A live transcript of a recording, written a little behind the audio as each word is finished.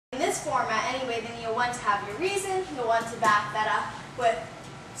format anyway, then you'll want to have your reason, you'll want to back that up with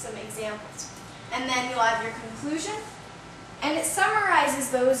some examples. And then you'll have your conclusion, and it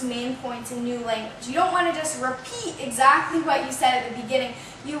summarizes those main points in new language. You don't want to just repeat exactly what you said at the beginning.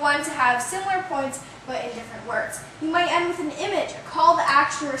 You want to have similar points, but in different words. You might end with an image, a call to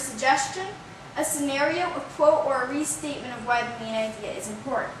action or suggestion, a scenario, a quote, or a restatement of why the main idea is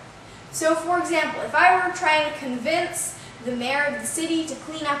important. So for example, if I were trying to convince the mayor of the city to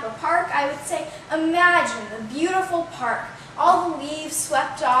clean up a park, I would say, imagine the beautiful park, all the leaves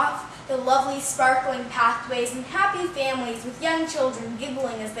swept off, the lovely sparkling pathways, and happy families with young children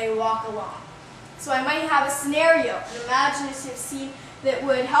giggling as they walk along. So I might have a scenario, an imaginative scene that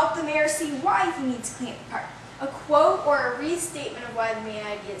would help the mayor see why he needs to clean up the park, a quote or a restatement of why the main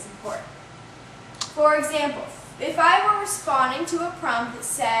idea is important. For example, if I were responding to a prompt that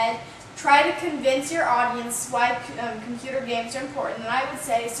said, try to convince your audience why computer games are important, then I would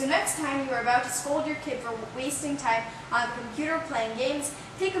say, so next time you are about to scold your kid for wasting time on the computer playing games,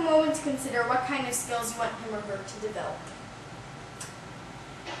 take a moment to consider what kind of skills you want him or her to develop.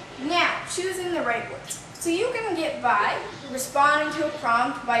 Now, choosing the right words. So you can get by responding to a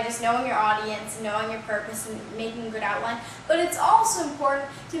prompt by just knowing your audience, knowing your purpose, and making a good outline, but it's also important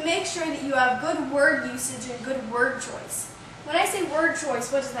to make sure that you have good word usage and good word choice. When I say word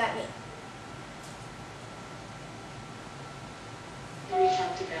choice, what does that mean? We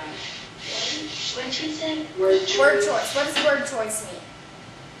talked about what did you say? Word choice. Word choice. What does word choice mean?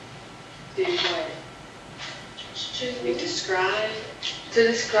 To what? To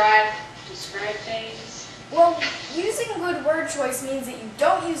describe things. Well, using good word choice means that you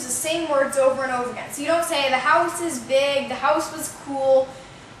don't use the same words over and over again. So you don't say, the house is big, the house was cool,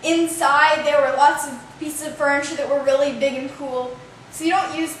 inside there were lots of pieces of furniture that were really big and cool. So you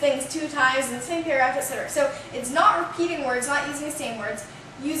don't use things 2 times in the same paragraph, etc. So it's not repeating words, not using the same words,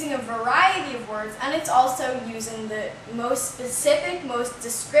 using a variety of words, and it's also using the most specific, most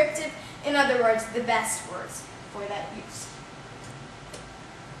descriptive, in other words, the best words for that use.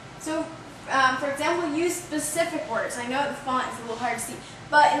 So, for example, use specific words. I know the font is a little hard to see,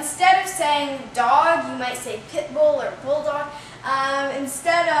 but instead of saying dog, you might say pit bull or bulldog.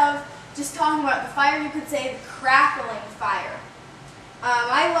 Instead of just talking about the fire, you could say the crackling fire.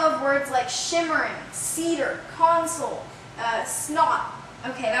 I love words like shimmering, cedar, console, snot.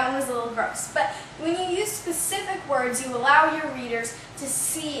 Okay, that one was a little gross. But when you use specific words, you allow your readers to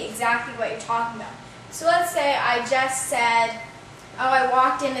see exactly what you're talking about. So let's say I just said, oh, I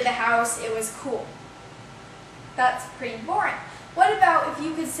walked into the house, it was cool. That's pretty boring. What about if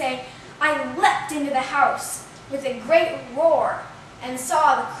you could say, I leapt into the house with a great roar and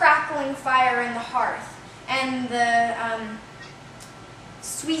saw the crackling fire in the hearth and the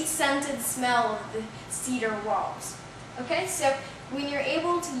sweet scented smell of the cedar walls. Okay, so when you're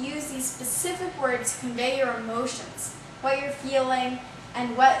able to use these specific words to convey your emotions, what you're feeling,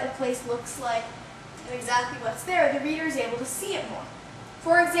 and what the place looks like, and exactly what's there, the reader is able to see it more.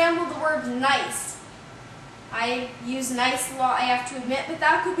 For example, the word nice. I use nice a lot, I have to admit, but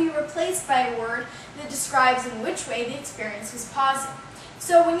that could be replaced by a word that describes in which way the experience was positive.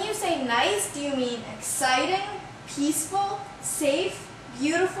 So when you say nice, do you mean exciting, peaceful, safe,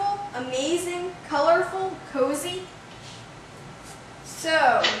 beautiful, amazing, colorful, cozy?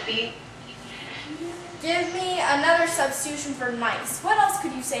 So, give me another substitution for nice. What else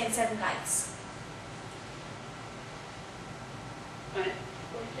could you say instead of nice? What?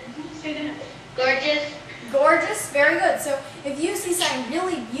 Did you say that? Gorgeous. Gorgeous, very good. So if you see something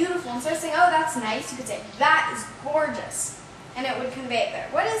really beautiful, instead of saying, oh, that's nice, you could say, that is gorgeous. And it would convey it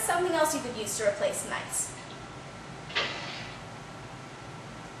better. What is something else you could use to replace nice?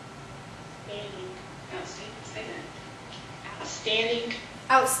 Outstanding.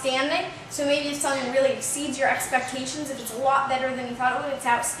 Outstanding. So maybe if something really exceeds your expectations, if it's a lot better than you thought it would, it's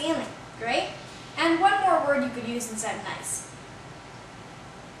outstanding. Great. And one more word you could use instead of nice.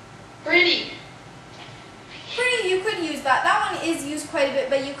 Pretty. Pretty, you could use that. That one is used quite a bit,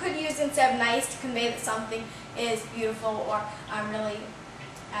 but you could use instead of nice to convey that something is beautiful or really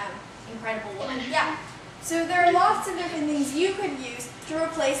incredible looking. Yeah. So there are lots of different things you could use to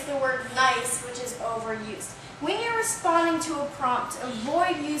replace the word nice, which is overused. When you're responding to a prompt,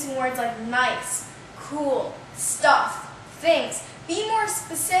 avoid using words like nice, cool, stuff, things. Be more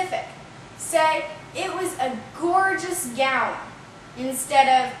specific. Say, it was a gorgeous gown, instead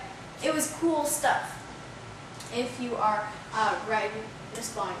of, it was cool stuff, if you are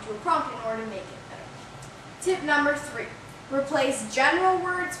responding to a prompt in order to make it better. Tip number 3, replace general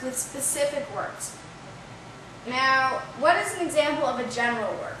words with specific words. Now, what is an example of a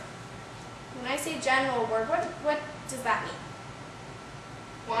general word? When I say general word, what does that mean?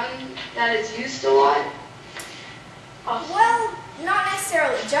 One that is used a lot? Well, not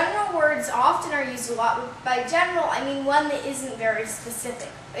necessarily. General words often are used a lot, but by general, I mean one that isn't very specific.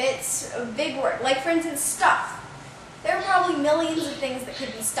 It's a big word. Like, for instance, stuff. There are probably millions of things that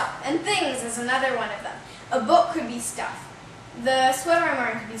could be stuff, and things is another one of them. A book could be stuff. The sweater I'm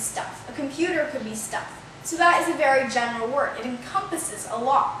wearing could be stuff. A computer could be stuff. So that is a very general word. It encompasses a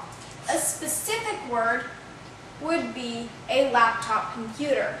lot. A specific word would be a laptop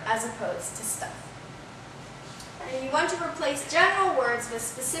computer as opposed to stuff. And you want to replace general words with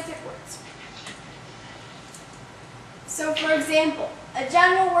specific words. So for example, a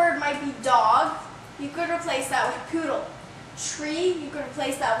general word might be dog. You could replace that with poodle. Tree, you could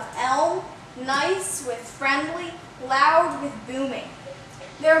replace that with elm. Nice with friendly. Loud with booming.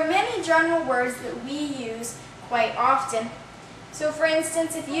 There are many general words that we use quite often. So for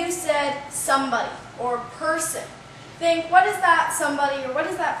instance, if you said somebody or person, think, what is that somebody or what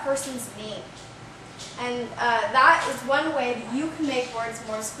is that person's name? And that is one way that you can make words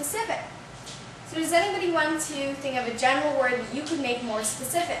more specific. So does anybody want to think of a general word that you could make more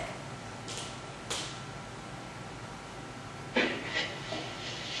specific?